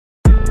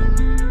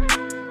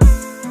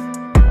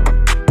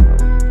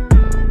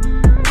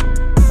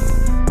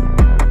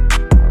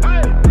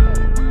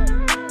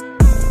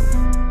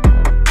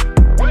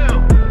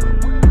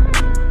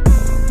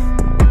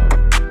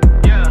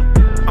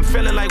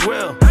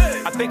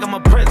think I'm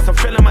a prince, I'm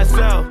feeling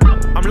myself.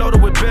 I'm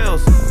loaded with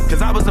bills,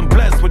 cause I wasn't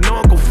blessed with no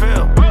Uncle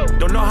Phil.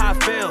 Don't know how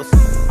it feels.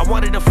 I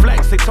wanted to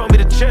flex, they told me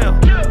to chill.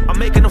 I'm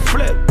making a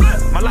flip,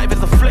 my life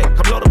is a flick.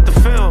 I'm loaded up the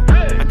film.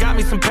 I got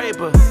me some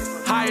paper,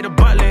 hired a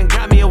butler and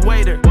got me a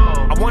waiter.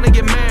 I wanna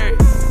get married,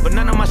 but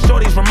none of my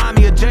shorties remind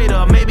me of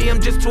Jada. Or maybe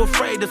I'm just too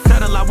afraid to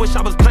settle. I wish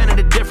I was planning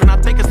it different. I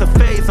think it's a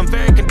phase, I'm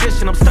very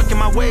conditioned. I'm stuck in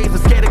my ways, I'm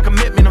scared of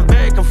commitment. I'm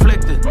very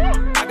conflicted.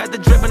 I got the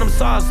drip and I'm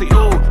saucy,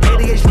 ooh.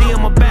 ADHD,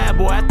 I'm a bad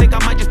boy. I think I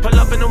might just pull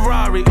up in a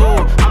Rari,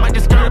 ooh. I might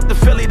just turn up the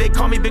Philly, they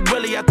call me Big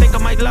Willie. I think I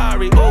might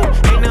Larry, ooh.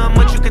 Ain't nothing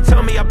much you can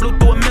tell me. I blew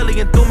through a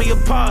million, threw me a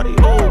party,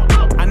 ooh.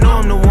 I know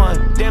I'm the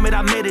one, damn it,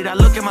 I made it. I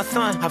look at my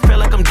son, I feel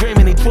like I'm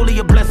dreaming. He truly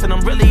a blessing,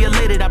 I'm really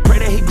elated. I pray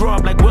that he grow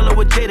up like Willow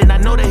with Jaden. I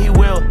know that he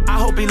will. I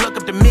hope he look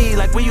up to me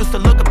like we used to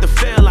look up to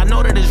Phil. I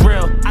know that it's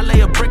real. I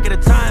lay a brick at a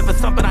time for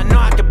something I know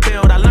I can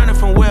build. I learn it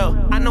from Will.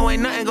 I know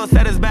ain't nothing gon'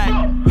 set us back.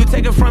 You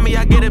take it from me,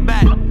 I get it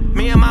back.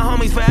 Me and my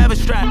homies forever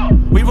strapped.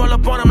 We roll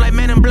up on them like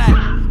Men in Black.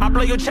 I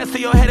blow your chest to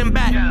your head and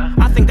back.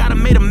 I think I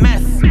done made a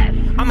mess.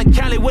 I'm in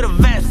Cali with a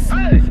vest.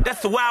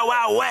 That's the Wild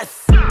Wild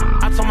West.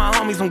 I told my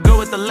homies I'm good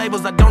with the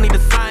labels. I don't need to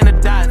sign the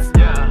dots.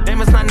 They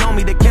must not know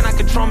me, they cannot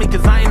control me,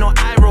 cause I ain't no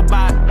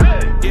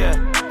iRobot. Yeah,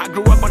 I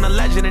grew up on a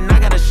legend and I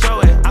gotta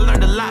show it. I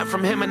learned a lot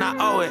from him and I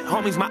owe it.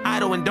 Homie's my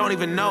idol and don't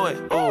even know it.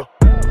 Ooh.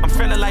 I'm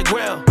feeling like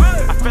Will,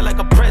 I feel like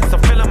a prince,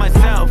 I'm feeling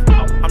myself.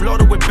 I'm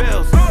loaded with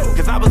bills,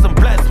 cause I wasn't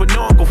blessed with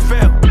no Uncle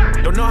Phil.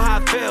 Don't know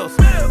how it feels,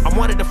 I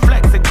wanted to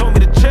flex, they told me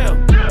to chill.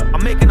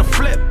 I'm making a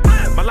flip,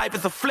 my life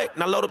is a flick,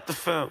 now load up the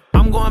film.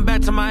 I'm going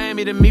back to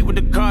Miami to meet with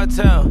the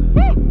cartel.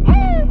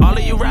 All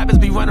of you rappers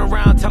be running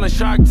around telling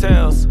shark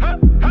tales.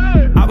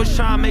 I was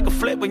trying to make a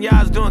flip when y'all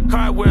was doing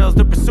cartwheels.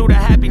 The pursuit of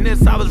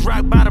happiness, I was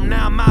rock bottom,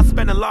 now I'm out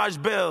spending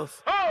large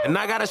bills. And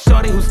I got a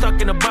shorty who's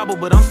stuck in a bubble,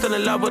 but I'm still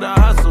in love with her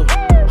hustle.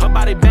 Her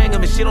body banging,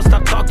 but she don't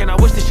stop talking, I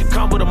wish that she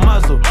come with a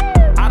muzzle.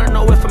 I don't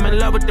know if I'm in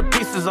love with the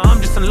pieces or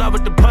I'm just in love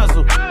with the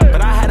puzzle.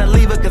 But I had to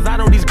leave her cause I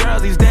know these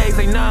girls these days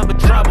ain't nothing but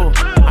trouble.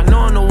 I know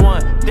I'm the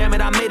one, damn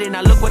it I made it,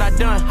 now look what I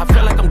done. I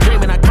feel like I'm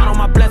dreaming, I count on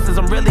my blessings,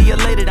 I'm really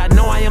elated. I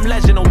know I am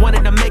legend, I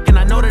wanted to make it,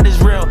 I know that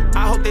it's real.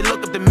 I hope they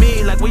look up to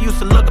me like we used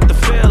to look up to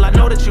Phil. I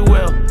know that you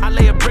will. I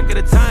lay a brick at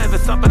a time for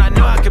something I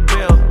know I could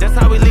build. That's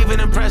how we leave an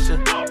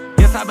impression.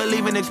 Yes, I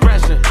believe in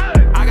expression.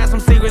 I got some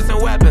secrets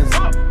and weapons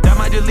that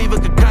might just leave a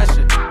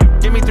concussion.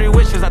 Give me 3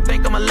 wishes, I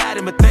think I'm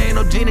Aladdin, but there ain't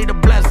no genie to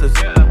bless us.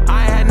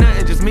 I ain't had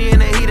nothing, just me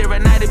and the heater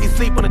at night if you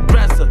sleep on the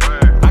dresser.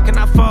 I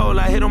cannot fold,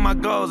 I hit on my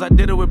goals, I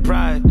did it with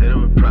pride.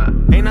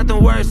 Ain't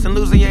nothing worse than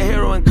losing your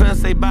hero and couldn't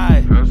say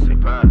bye.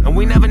 And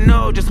we never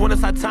know just when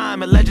it's our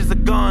time, and legends are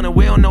gone and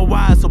we don't know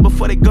why. So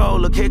before they go,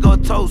 look here go a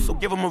toast, so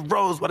give them a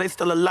rose while they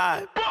still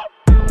alive.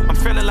 I'm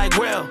feeling like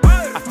Will,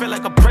 I feel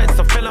like a prince,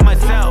 I'm feeling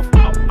myself.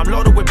 I'm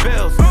loaded with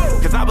bills,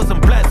 cause I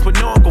wasn't blessed with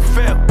no Uncle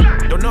Phil.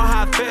 Don't know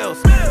how it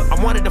feels,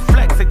 I wanted to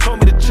flex, they told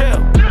me to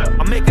chill.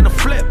 I'm making a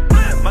flip,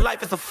 my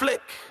life is a flick,